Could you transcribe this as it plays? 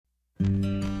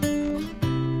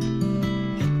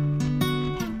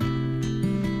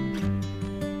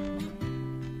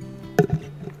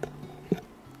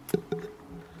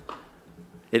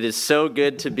It is so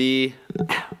good to be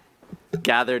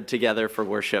gathered together for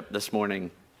worship this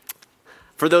morning.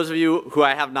 For those of you who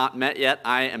I have not met yet,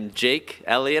 I am Jake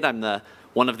Elliott. I'm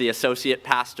one of the associate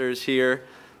pastors here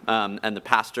and the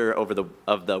pastor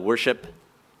of the worship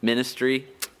ministry.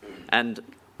 And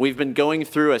we've been going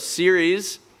through a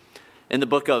series in the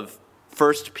book of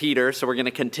 1 Peter, so we're going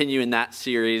to continue in that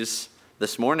series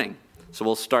this morning. So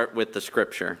we'll start with the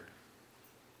scripture.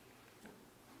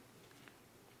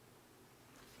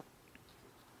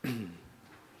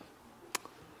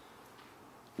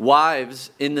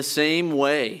 Wives, in the same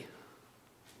way,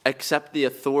 accept the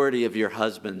authority of your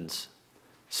husbands,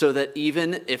 so that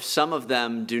even if some of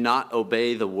them do not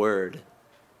obey the word,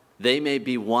 they may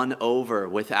be won over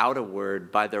without a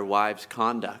word by their wives'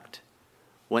 conduct,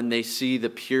 when they see the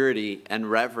purity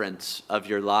and reverence of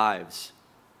your lives.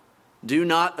 Do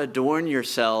not adorn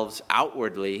yourselves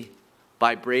outwardly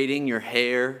by braiding your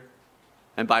hair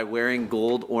and by wearing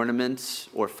gold ornaments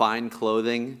or fine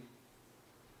clothing.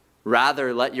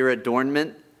 Rather, let your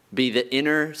adornment be the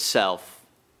inner self.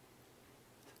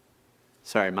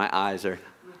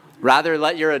 Rather,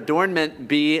 let your adornment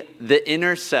be the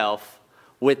inner self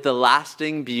with the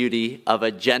lasting beauty of a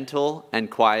gentle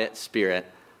and quiet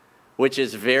spirit, which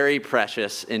is very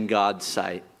precious in God's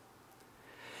sight.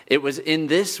 It was in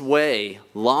this way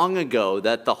long ago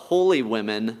that the holy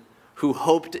women who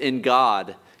hoped in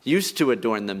God used to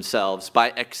adorn themselves by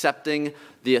accepting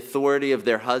the authority of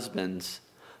their husbands.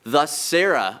 Thus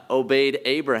Sarah obeyed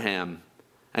Abraham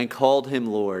and called him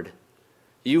Lord.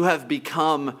 You have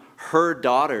become her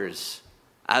daughters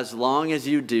as long as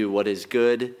you do what is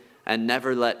good and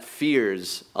never let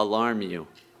fears alarm you.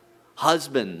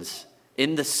 Husbands,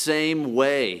 in the same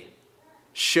way,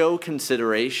 show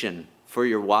consideration for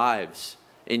your wives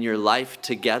in your life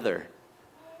together,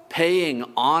 paying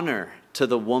honor to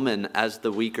the woman as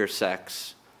the weaker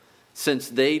sex, since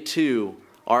they too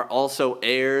are also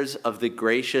heirs of the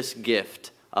gracious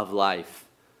gift of life,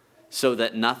 so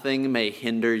that nothing may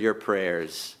hinder your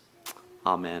prayers.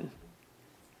 Amen.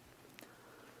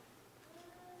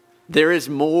 There is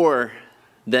more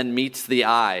than meets the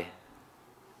eye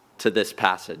to this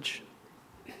passage.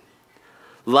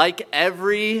 Like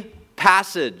every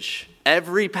passage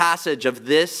of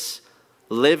this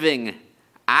living,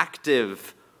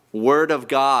 active Word of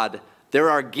God, there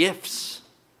are gifts.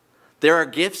 There are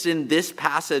gifts in this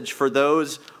passage for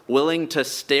those willing to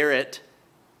stare it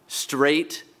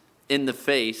straight in the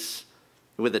face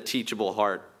with a teachable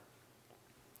heart.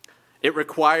 It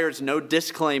requires no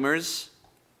disclaimers,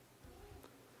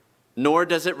 nor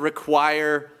does it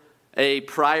require a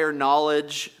prior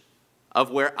knowledge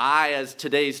of where I, as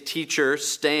today's teacher,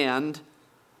 stand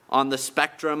on the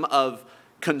spectrum of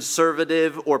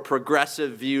conservative or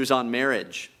progressive views on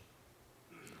marriage.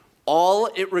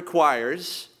 All it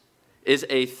requires is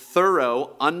a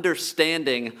thorough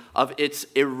understanding of its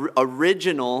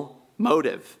original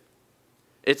motive.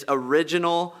 Its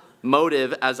original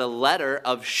motive as a letter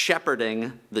of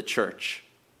shepherding the church.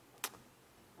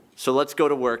 So let's go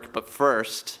to work, but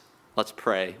first, let's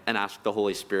pray and ask the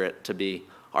Holy Spirit to be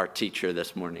our teacher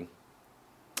this morning.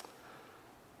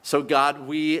 So God,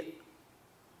 we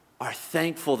are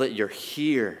thankful that you're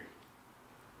here.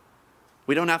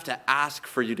 We don't have to ask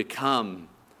for you to come.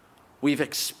 We've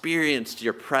experienced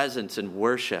your presence in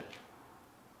worship.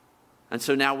 And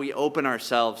so now we open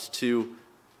ourselves to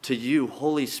you,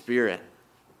 Holy Spirit.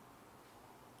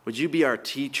 Would you be our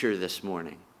teacher this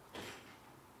morning?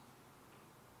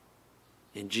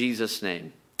 In Jesus'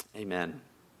 name, amen.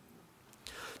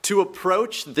 To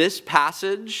approach this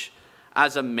passage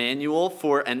as a manual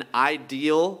for an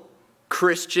ideal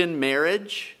Christian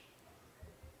marriage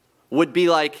would be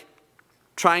like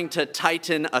trying to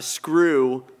tighten a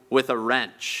screw with a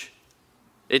wrench.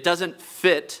 It doesn't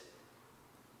fit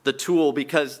the tool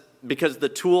because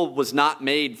the tool was not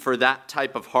made for that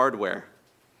type of hardware.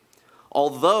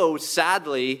 Although,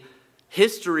 sadly,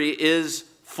 history is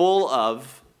full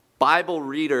of Bible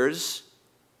readers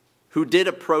who did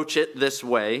approach it this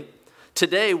way,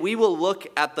 today we will look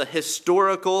at the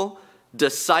historical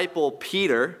disciple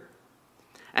Peter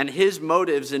and his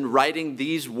motives in writing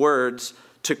these words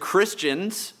to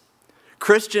Christians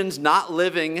not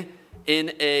living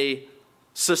in a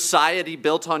society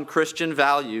built on Christian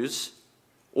values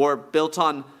or built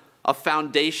on a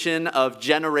foundation of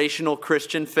generational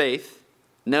Christian faith.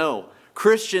 No,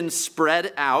 Christians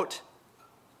spread out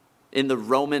in the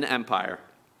Roman Empire,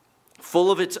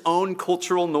 full of its own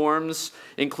cultural norms,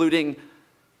 including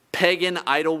pagan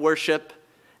idol worship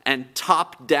and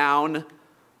top-down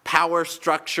power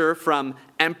structure from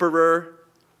emperor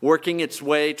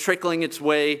trickling its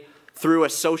way through a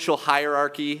social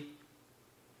hierarchy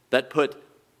that put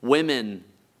women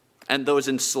and those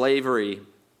in slavery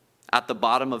at the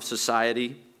bottom of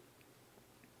society.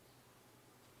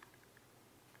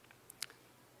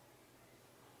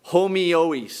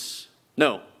 Homoios.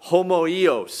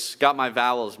 Got my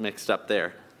vowels mixed up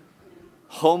there.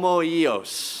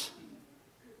 Homoios.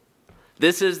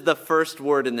 This is the first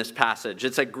word in this passage.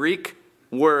 It's a Greek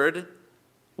word,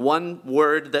 one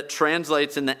word that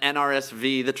translates in the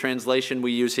NRSV, the translation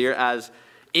we use here, as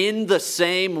in the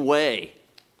same way.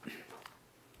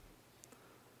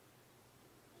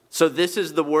 So this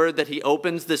is the word that he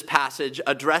opens this passage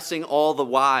addressing all the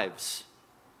wives.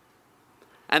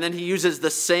 And then he uses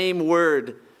the same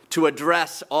word to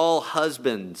address all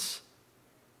husbands,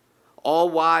 all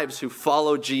wives who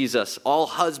follow Jesus, all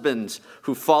husbands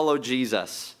who follow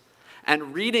Jesus.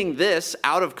 And reading this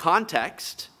out of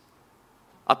context,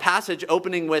 a passage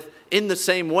opening with "in the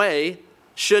same way,"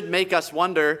 should make us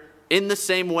wonder, in the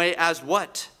same way as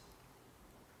what?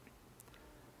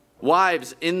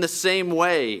 Wives, in the same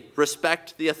way,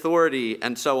 respect the authority,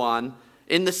 and so on.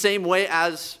 In the same way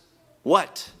as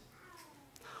what?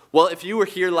 Well, if you were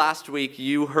here last week,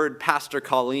 you heard Pastor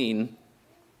Colleen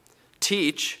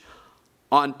teach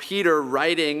on Peter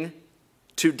writing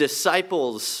to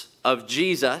disciples of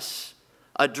Jesus,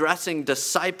 addressing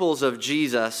disciples of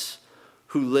Jesus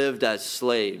who lived as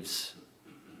slaves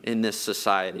in this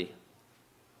society.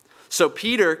 So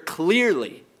Peter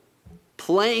clearly,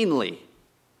 plainly,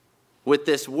 with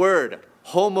this word,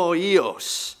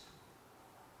 homoios,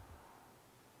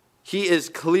 he is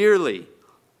clearly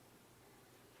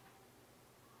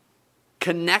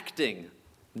connecting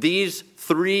these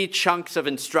three chunks of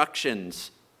instructions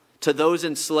to those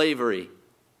in slavery: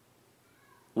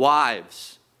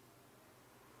 wives,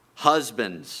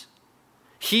 husbands.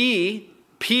 He,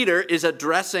 Peter, is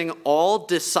addressing all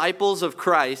disciples of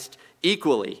Christ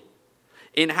equally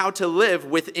in how to live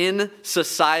within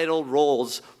societal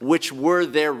roles which were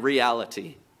their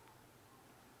reality.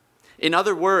 In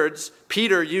other words,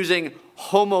 Peter using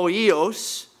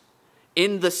homoios,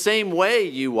 in the same way,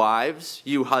 you wives,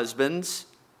 you husbands,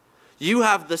 you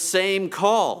have the same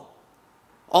call,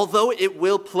 although it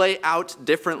will play out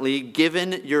differently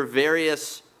given your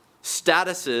various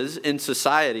statuses in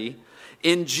society.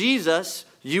 In Jesus,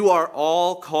 you are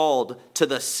all called to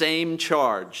the same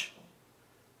charge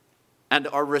and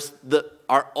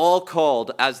are all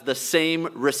called as the same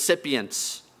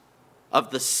recipients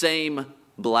of the same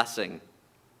blessing.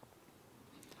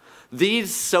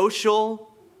 These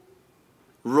social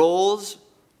roles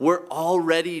were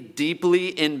already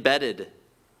deeply embedded,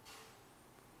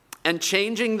 and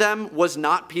changing them was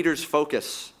not Peter's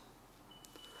focus.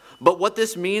 But what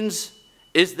this means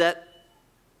is that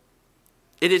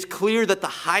it is clear that the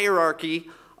hierarchy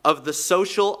of the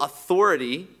social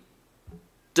authority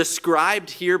described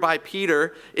here by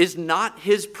Peter is not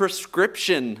his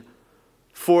prescription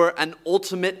for an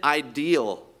ultimate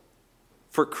ideal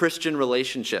for Christian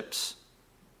relationships.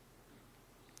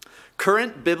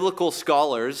 Current biblical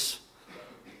scholars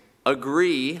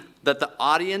agree that the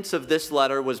audience of this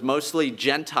letter was mostly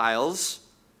Gentiles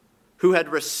who had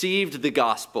received the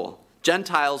gospel.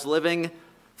 Gentiles living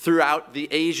throughout the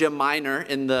Asia Minor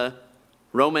in the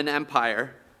Roman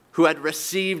Empire who had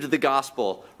received the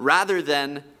gospel rather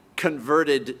than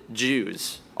converted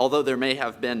Jews, although there may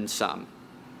have been some.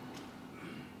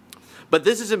 But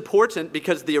this is important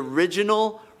because the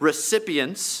original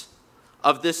recipients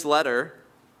of this letter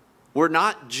were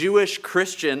not Jewish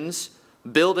Christians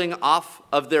building off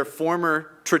of their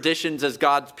former traditions as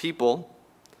God's people.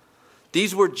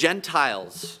 These were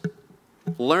Gentiles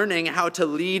learning how to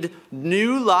lead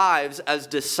new lives as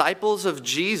disciples of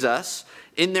Jesus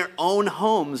in their own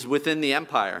homes within the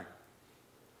empire.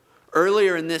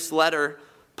 Earlier in this letter,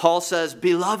 Paul says,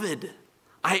 "Beloved,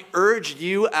 I urge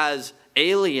you as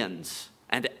aliens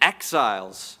and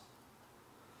exiles."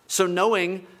 So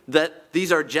knowing that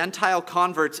these are Gentile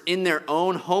converts in their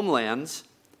own homelands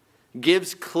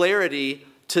gives clarity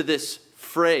to this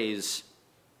phrase,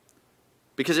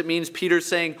 because it means Peter's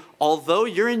saying, although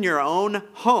you're in your own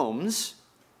homes,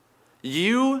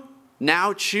 you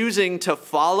now choosing to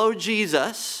follow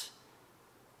Jesus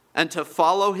and to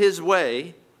follow his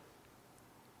way,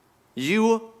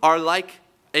 you are like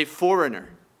a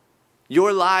foreigner.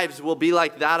 Your lives will be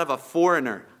like that of a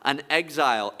foreigner, an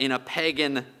exile in a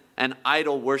pagan and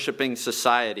idol-worshiping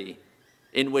society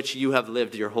in which you have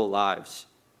lived your whole lives.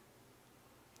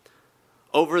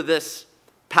 Over this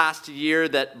past year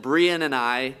that Brian and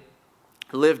I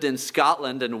lived in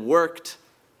Scotland and worked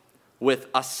with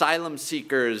asylum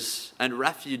seekers and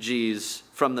refugees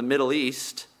from the Middle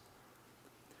East,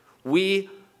 we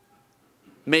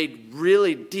made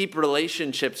really deep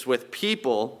relationships with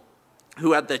people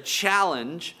who had the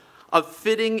challenge of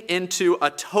fitting into a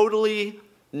totally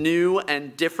new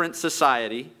and different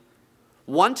society,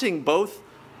 wanting both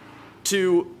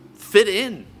to fit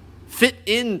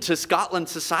into Scotland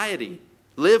society,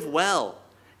 live well,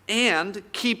 and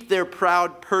keep their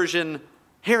proud Persian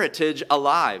heritage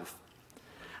alive.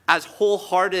 As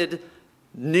wholehearted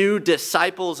new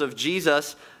disciples of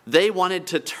Jesus, they wanted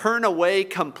to turn away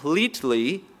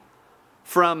completely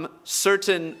from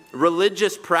certain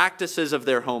religious practices of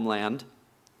their homeland,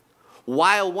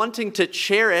 while wanting to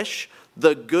cherish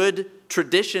the good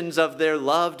traditions of their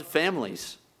loved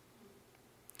families.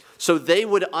 So they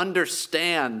would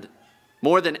understand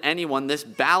more than anyone this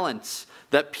balance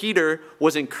that Peter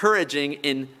was encouraging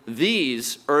in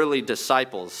these early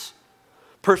disciples,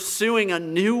 pursuing a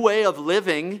new way of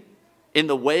living in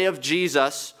the way of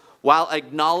Jesus while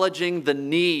acknowledging the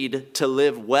need to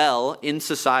live well in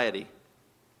society.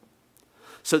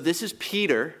 So this is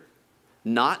Peter,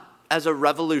 not as a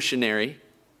revolutionary,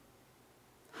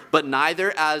 but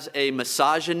neither as a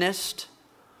misogynist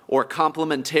or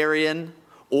complementarian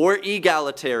or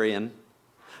egalitarian,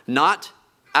 not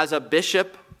as a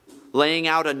bishop laying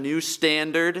out a new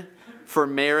standard for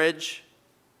marriage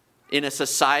in a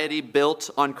society built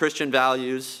on Christian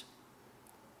values.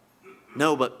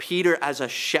 No, but Peter as a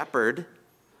shepherd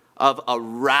of a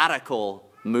radical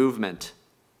movement,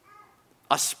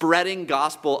 a spreading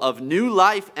gospel of new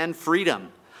life and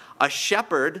freedom, a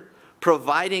shepherd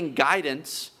providing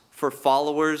guidance for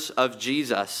followers of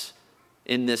Jesus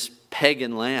in this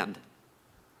pagan land.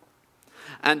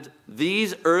 And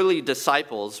these early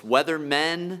disciples, whether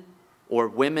men or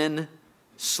women,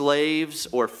 slaves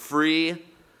or free,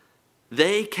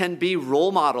 they can be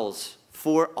role models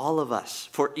for all of us,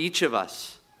 for each of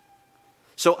us.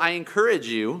 So I encourage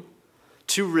you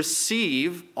to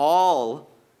receive all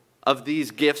of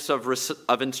these gifts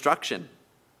of instruction.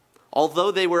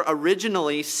 Although they were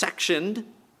originally sectioned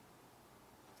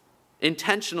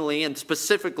intentionally and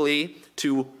specifically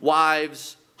to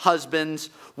wives,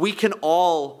 husbands, we can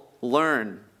all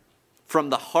learn from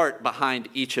the heart behind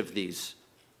each of these,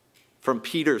 from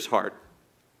Peter's heart.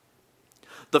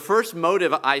 The first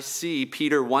motive I see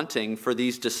Peter wanting for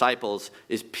these disciples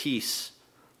is peace,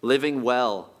 living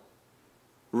well,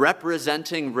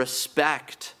 representing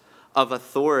respect of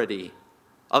authority,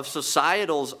 of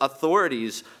societal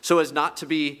authorities, so as not to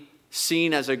be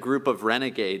seen as a group of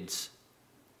renegades.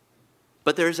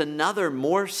 But there's another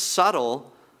more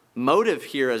subtle motive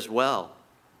here as well: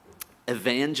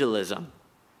 evangelism,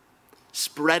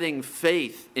 spreading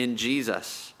faith in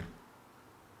Jesus.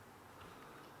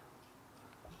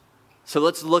 So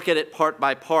let's look at it part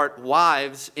by part.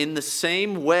 Wives, in the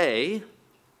same way,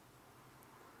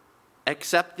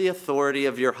 accept the authority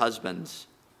of your husbands,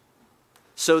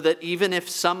 so that even if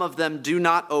some of them do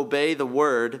not obey the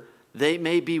word, they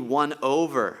may be won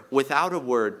over without a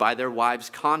word by their wives'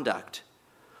 conduct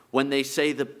when they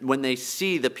see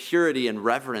the purity and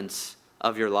reverence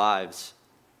of your lives.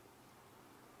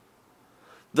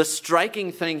 The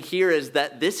striking thing here is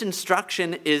that this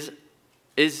instruction is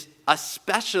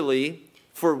especially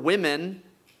for women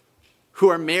who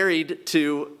are married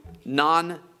to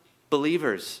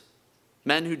non-believers,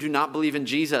 men who do not believe in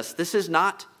Jesus. This is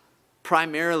not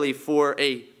primarily for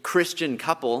a Christian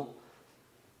couple.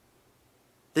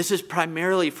 This is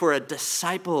primarily for a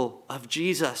disciple of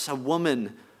Jesus, a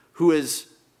woman who is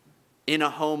in a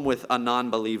home with a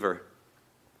non-believer.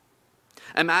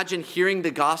 Imagine hearing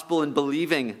the gospel and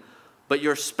believing, but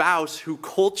your spouse, who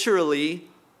culturally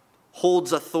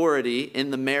holds authority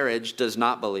in the marriage, does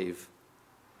not believe.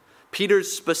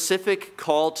 Peter's specific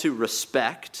call to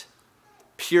respect,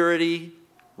 purity,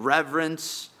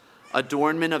 reverence,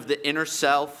 adornment of the inner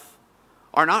self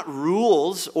are not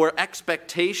rules or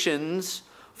expectations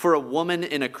for a woman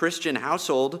in a Christian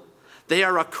household. They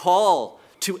are a call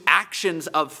to actions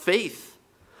of faith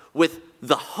with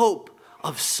the hope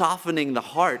of softening the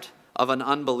heart of an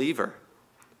unbeliever.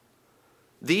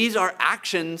 These are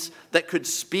actions that could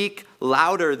speak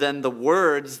louder than the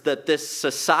words that this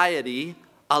society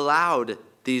allowed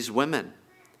these women,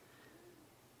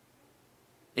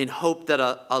 in hope that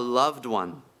a loved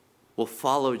one will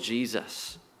follow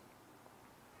Jesus.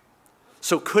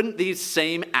 So couldn't these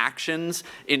same actions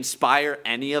inspire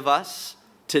any of us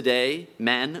today,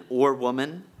 men or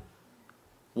women,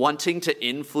 wanting to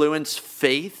influence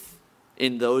faith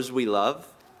in those we love?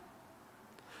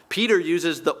 Peter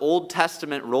uses the Old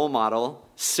Testament role model,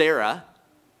 Sarah,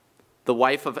 the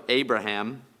wife of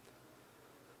Abraham,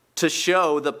 to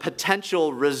show the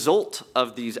potential result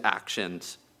of these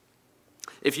actions.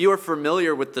 If you are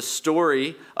familiar with the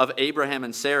story of Abraham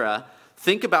and Sarah,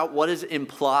 think about what is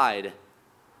implied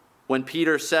when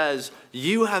Peter says,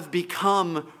 "You have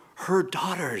become her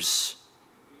daughters."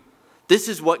 This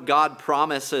is what God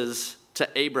promises to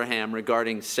Abraham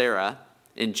regarding Sarah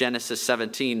in Genesis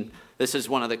 17. This is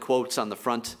one of the quotes on the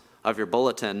front of your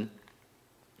bulletin.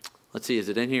 Let's see, is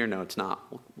it in here? No, it's not.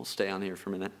 We'll stay on here for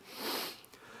a minute.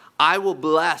 "I will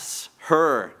bless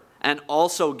her and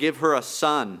also give her a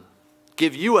son,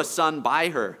 give you a son by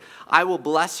her. I will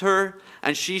bless her,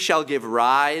 and she shall give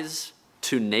rise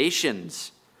to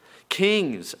nations.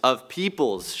 Kings of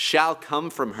peoples shall come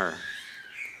from her."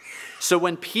 So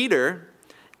when Peter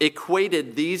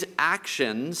equated these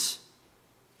actions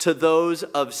to those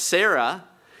of Sarah,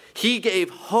 he gave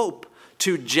hope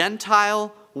to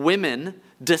Gentile women,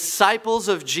 disciples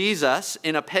of Jesus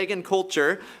in a pagan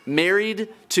culture,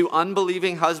 married to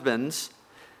unbelieving husbands.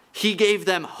 He gave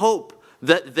them hope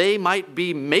that they might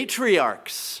be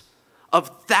matriarchs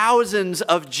of thousands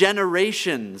of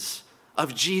generations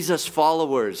of Jesus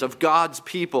followers, of God's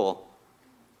people,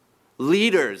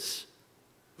 leaders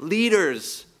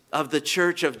of the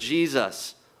church of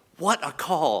Jesus. What a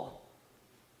call.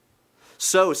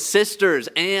 So, sisters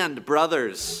and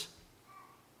brothers,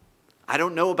 I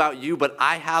don't know about you, but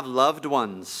I have loved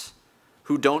ones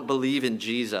who don't believe in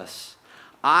Jesus.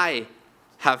 I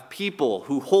have people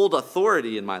who hold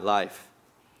authority in my life.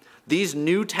 These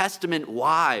New Testament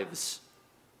wives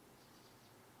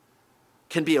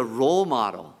can be a role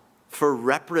model for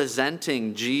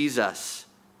representing Jesus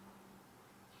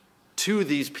to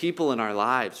these people in our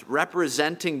lives,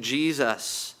 representing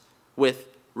Jesus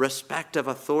with respect of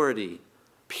authority,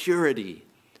 purity,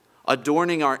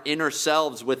 adorning our inner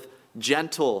selves with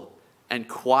gentle and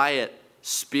quiet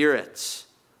spirits,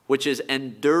 which is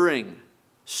enduring,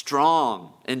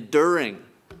 strong, enduring,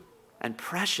 and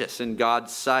precious in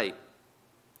God's sight.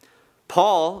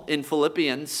 Paul in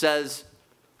Philippians says,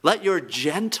 "Let your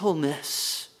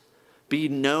gentleness be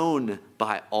known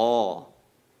by all."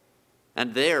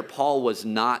 And there, Paul was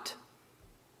not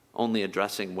only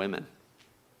addressing women.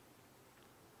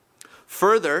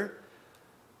 Further,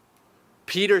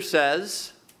 Peter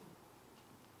says,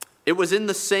 it was in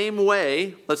the same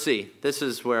way. Let's see, this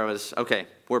is where I was. Okay,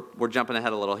 we're jumping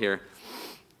ahead a little here.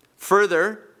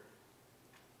 Further,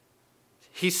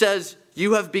 he says,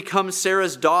 "You have become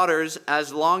Sarah's daughters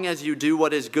as long as you do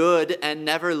what is good and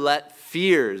never let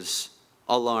fears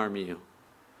alarm you."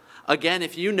 Again,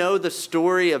 if you know the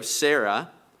story of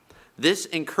Sarah, this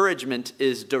encouragement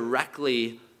is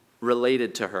directly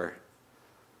related to her.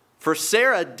 For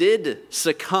Sarah did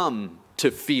succumb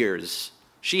to fears.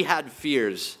 She had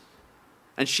fears,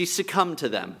 and she succumbed to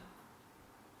them.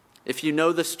 If you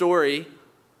know the story,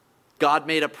 God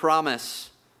made a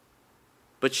promise,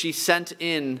 but she sent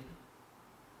in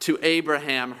to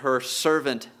Abraham her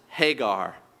servant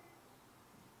Hagar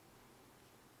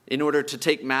in order to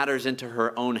take matters into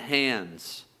her own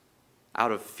hands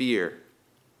out of fear.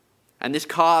 And this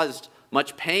caused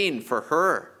much pain for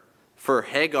her, for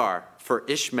Hagar, for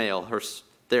Ishmael,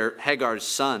 Hagar's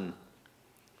son.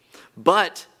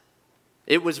 But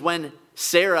it was when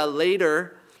Sarah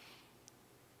later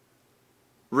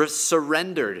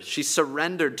surrendered. She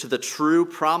surrendered to the true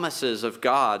promises of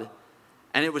God.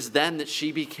 And it was then that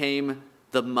she became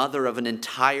the mother of an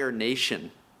entire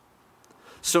nation.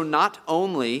 So not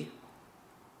only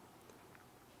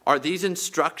are these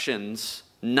instructions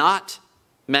not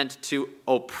meant to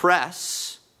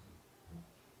oppress,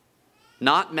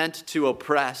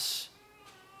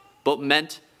 but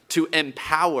meant to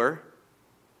empower,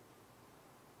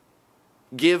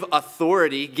 give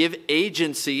authority, give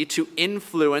agency to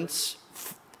influence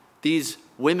these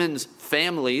women's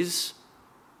families.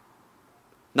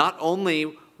 Not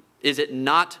only is it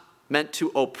not meant to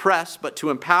oppress, but to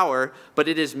empower, but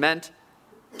it is meant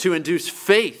to induce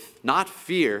faith, not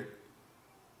fear.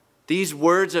 These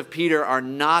words of Peter are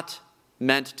not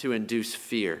meant to induce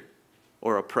fear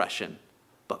or oppression,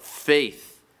 but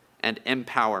faith and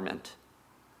empowerment.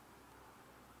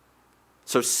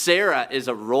 So Sarah is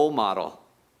a role model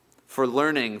for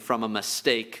learning from a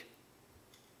mistake,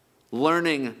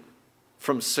 learning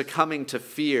from succumbing to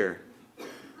fear,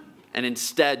 and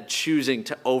instead choosing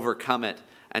to overcome it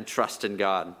and trust in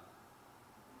God.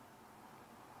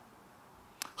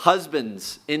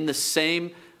 Husbands, in the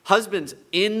same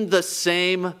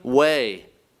way,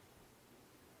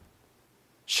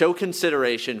 show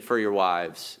consideration for your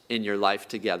wives in your life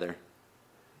together,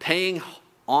 paying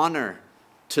honor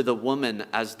to the woman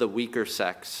as the weaker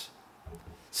sex,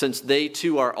 since they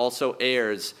too are also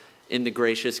heirs in the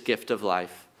gracious gift of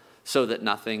life, so that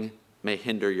nothing may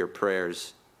hinder your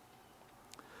prayers.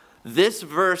 This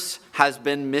verse has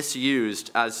been misused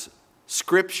as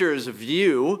Scripture's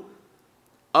view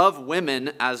of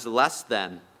women as less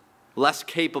than, less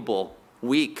capable,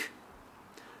 weak.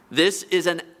 This is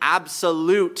an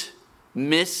absolute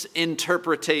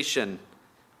misinterpretation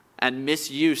and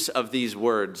misuse of these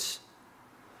words,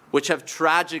 which have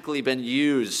tragically been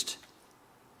used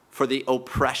for the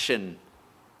oppression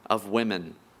of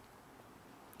women.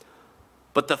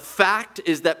 But the fact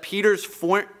is that Peter's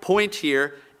point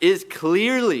here is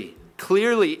clearly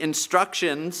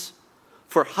instructions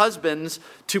for husbands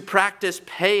to practice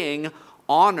paying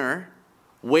honor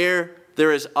where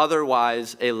there is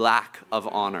otherwise a lack of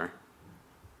honor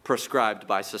prescribed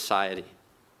by society.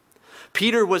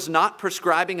 Peter was not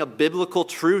prescribing a biblical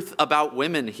truth about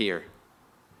women here.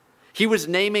 He was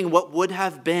naming what would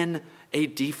have been a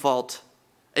default,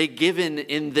 a given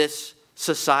in this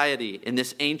society, in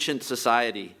this ancient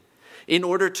society, in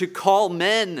order to call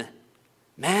men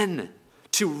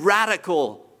to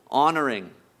radical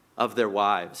honoring of their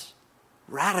wives.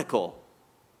 Radical,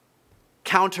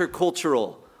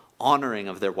 countercultural honoring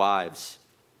of their wives.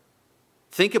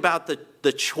 Think about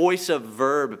the choice of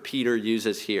verb Peter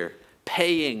uses here.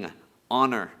 Paying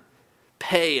honor.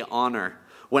 Pay honor.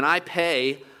 When I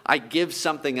pay, I give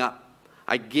something up.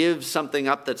 I give something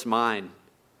up that's mine.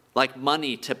 Like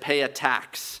money to pay a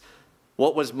tax.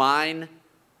 What was mine,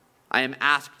 I am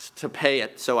asked to pay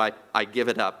it, so I give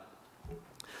it up.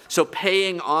 So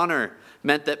paying honor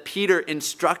meant that Peter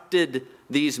instructed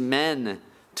these men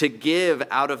to give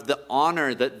out of the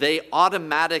honor that they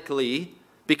automatically,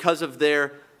 because of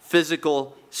their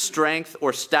physical strength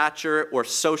or stature or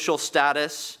social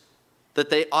status, that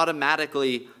they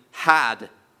automatically had.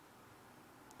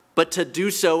 But to do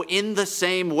so in the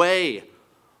same way,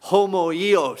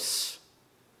 homoios,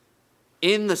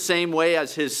 in the same way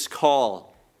as his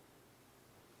call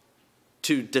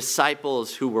to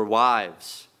disciples who were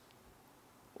wives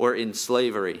or in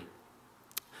slavery.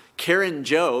 Karen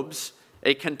Jobes,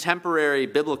 a contemporary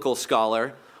biblical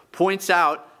scholar, points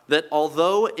out that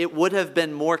although it would have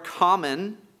been more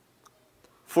common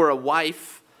for a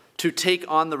wife to take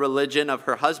on the religion of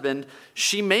her husband,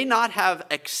 she may not have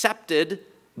accepted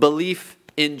belief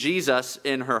in Jesus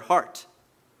in her heart.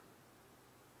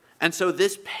 And so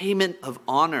this payment of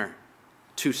honor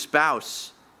to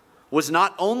spouse was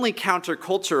not only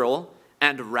countercultural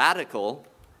and radical,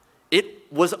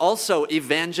 it was also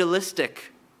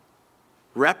evangelistic,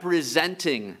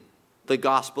 representing the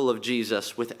gospel of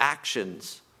Jesus with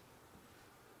actions.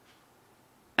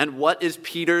 And what is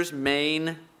Peter's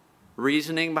main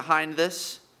reasoning behind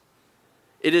this?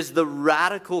 It is the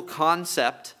radical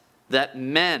concept that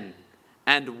men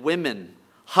and women,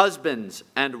 husbands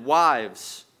and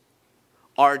wives,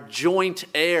 are joint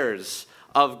heirs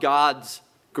of God's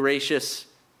gracious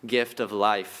gift of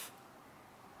life.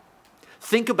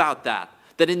 Think about that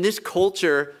in this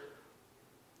culture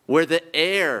where the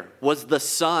heir was the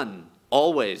son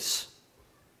always,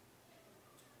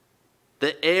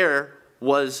 the heir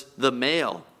was the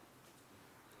male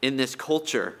in this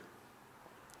culture.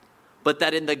 But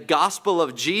that in the gospel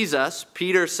of Jesus,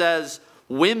 Peter says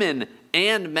women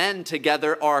and men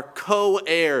together are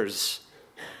co-heirs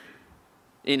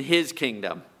in his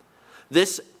kingdom.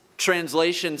 This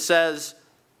translation says,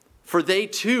 for they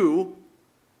too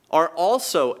are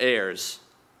also heirs.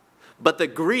 But the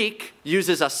Greek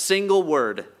uses a single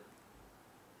word,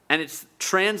 and it's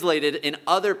translated in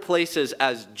other places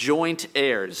as joint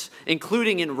heirs,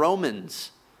 including in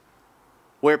Romans,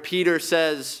 where Peter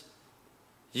says,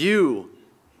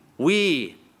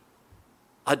 we,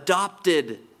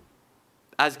 adopted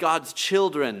as God's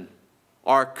children,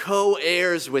 are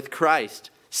co-heirs with Christ.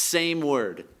 Same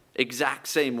word, exact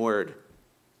same word.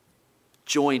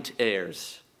 Joint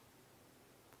heirs.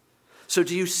 So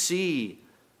do you see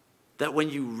that when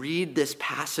you read this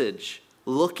passage,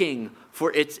 looking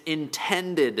for its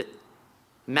intended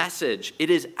message, it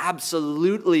is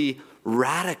absolutely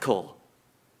radical.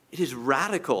 It is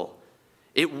radical.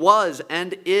 It was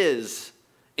and is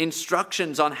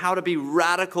instructions on how to be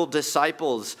radical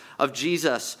disciples of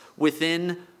Jesus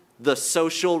within the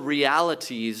social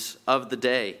realities of the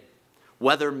day,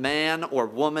 whether man or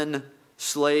woman,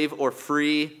 slave or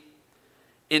free.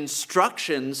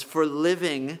 Instructions for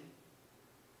living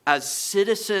as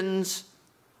citizens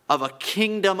of a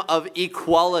kingdom of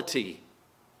equality,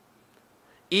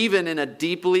 even in a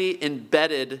deeply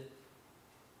embedded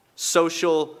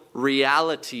social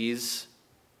realities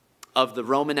of the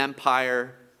Roman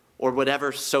Empire or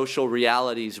whatever social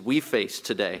realities we face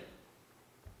today.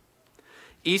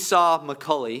 Esau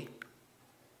McCaulley,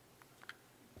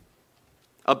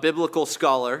 a biblical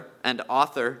scholar and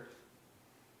author,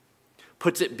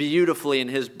 puts it beautifully in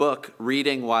his book,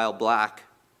 Reading While Black.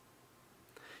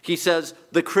 He says,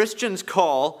 the Christian's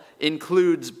call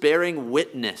includes bearing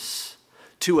witness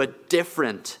to a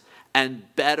different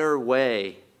and better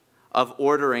way of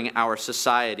ordering our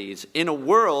societies in a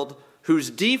world whose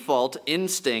default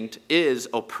instinct is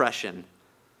oppression.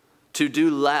 To do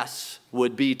less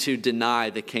would be to deny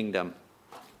the kingdom.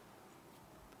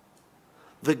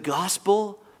 The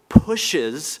gospel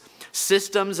pushes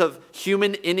systems of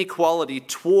human inequality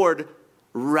toward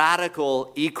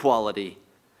radical equality,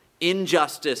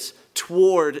 injustice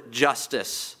toward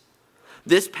justice.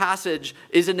 This passage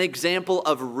is an example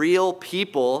of real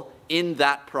people in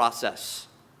that process.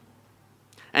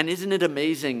 And isn't it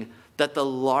amazing that the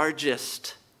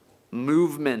largest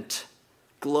movement,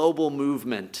 global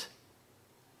movement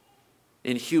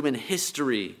in human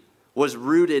history was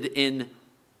rooted in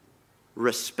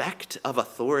respect of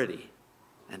authority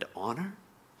and honor?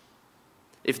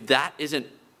 If that isn't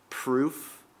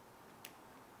proof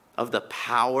of the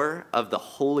power of the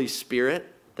Holy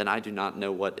Spirit, then I do not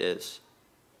know what is.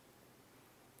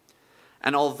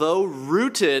 And although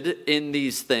rooted in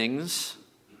these things,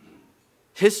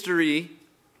 history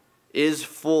is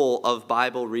full of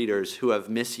Bible readers who have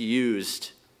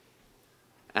misused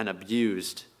and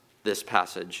abused this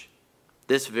passage,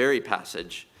 this very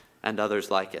passage, and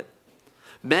others like it.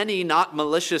 Many not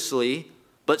maliciously,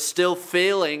 but still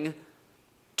failing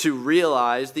to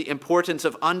realize the importance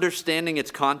of understanding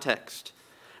its context,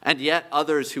 and yet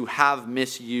others who have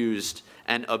misused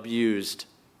and abused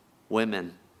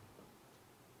women.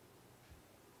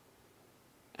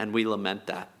 And we lament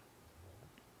that.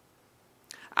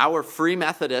 Our Free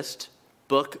Methodist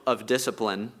Book of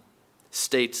Discipline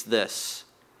states this: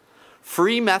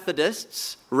 Free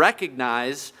Methodists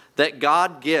recognize that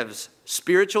God gives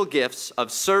spiritual gifts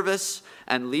of service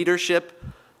and leadership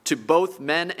to both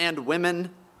men and women.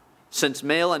 Since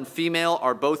male and female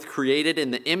are both created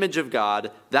in the image of God,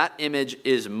 that image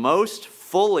is most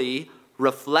fully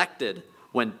reflected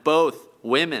when both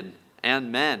women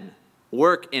and men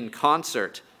work in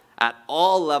concert at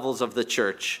all levels of the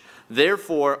church.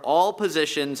 Therefore, all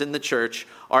positions in the church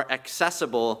are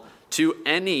accessible to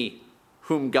any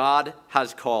whom God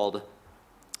has called.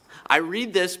 I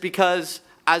read this because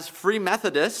as Free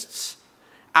Methodists,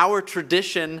 our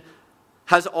tradition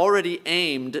has already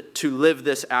aimed to live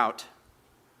this out.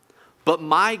 But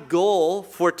my goal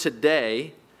for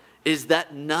today is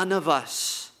that none of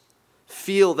us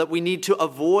feel that we need to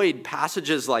avoid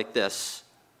passages like this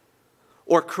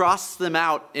or cross them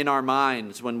out in our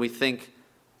minds when we think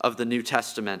of the New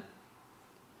Testament,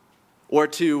 or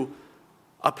to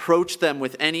approach them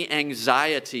with any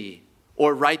anxiety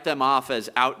or write them off as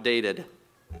outdated.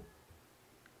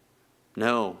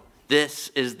 No, this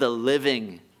is the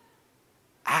living,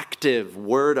 active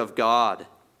Word of God.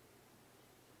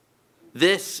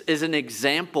 This is an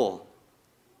example.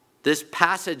 This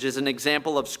passage is an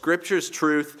example of Scripture's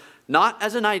truth, not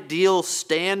as an ideal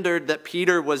standard that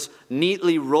Peter was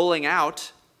neatly rolling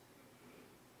out,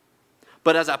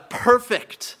 but as a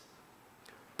perfect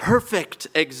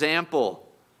example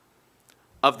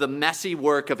of the messy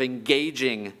work of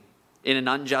engaging in an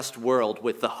unjust world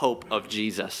with the hope of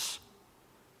Jesus.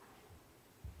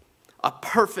 A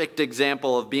perfect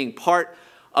example of being part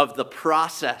of the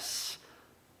process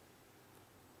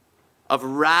of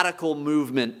radical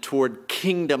movement toward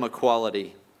kingdom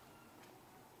equality.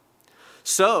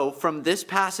 So, from this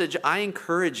passage, I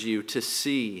encourage you to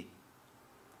see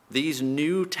these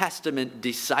New Testament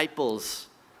disciples,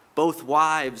 both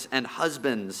wives and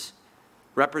husbands,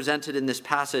 represented in this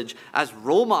passage as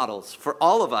role models for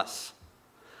all of us.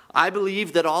 I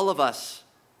believe that all of us,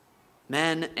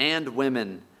 men and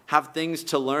women, have things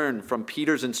to learn from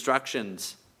Peter's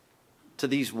instructions to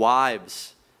these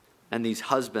wives and these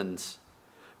husbands.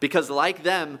 Because like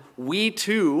them, we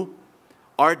too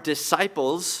are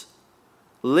disciples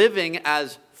living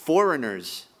as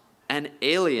foreigners and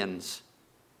aliens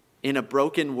in a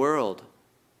broken world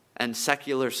and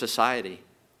secular society.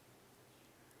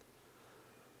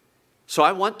 So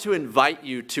I want to invite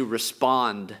you to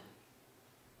respond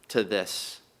to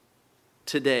this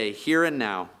today, here and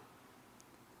now.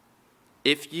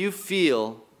 If you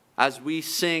feel, as we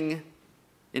sing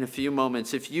in a few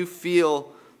moments, if you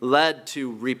feel led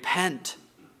to repent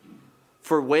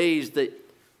for ways that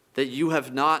you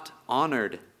have not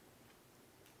honored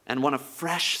and want a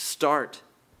fresh start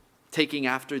taking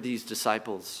after these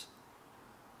disciples,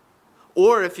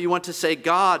 or if you want to say,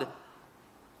 God,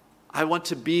 I want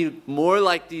to be more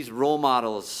like these role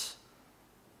models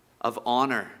of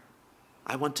honor.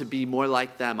 I want to be more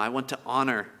like them. I want to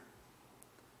honor.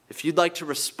 If you'd like to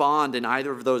respond in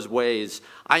either of those ways,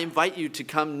 I invite you to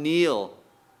come kneel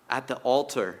at the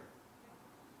altar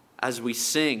as we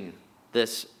sing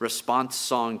this response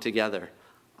song together.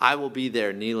 I will be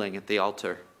there kneeling at the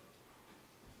altar.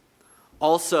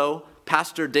 Also,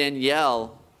 Pastor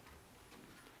Danielle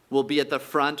will be at the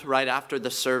front right after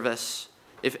the service.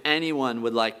 If anyone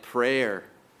would like prayer,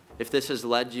 if this has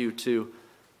led you to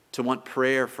want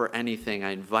prayer for anything,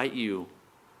 I invite you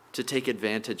to take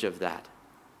advantage of that.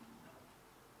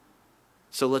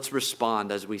 So let's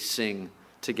respond as we sing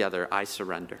together, I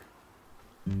Surrender.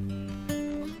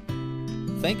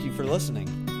 Thank you for listening.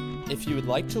 If you would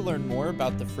like to learn more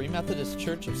about the Free Methodist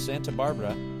Church of Santa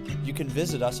Barbara, you can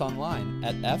visit us online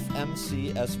at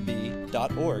fmcsb.org.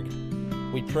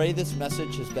 We pray this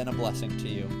message has been a blessing to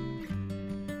you.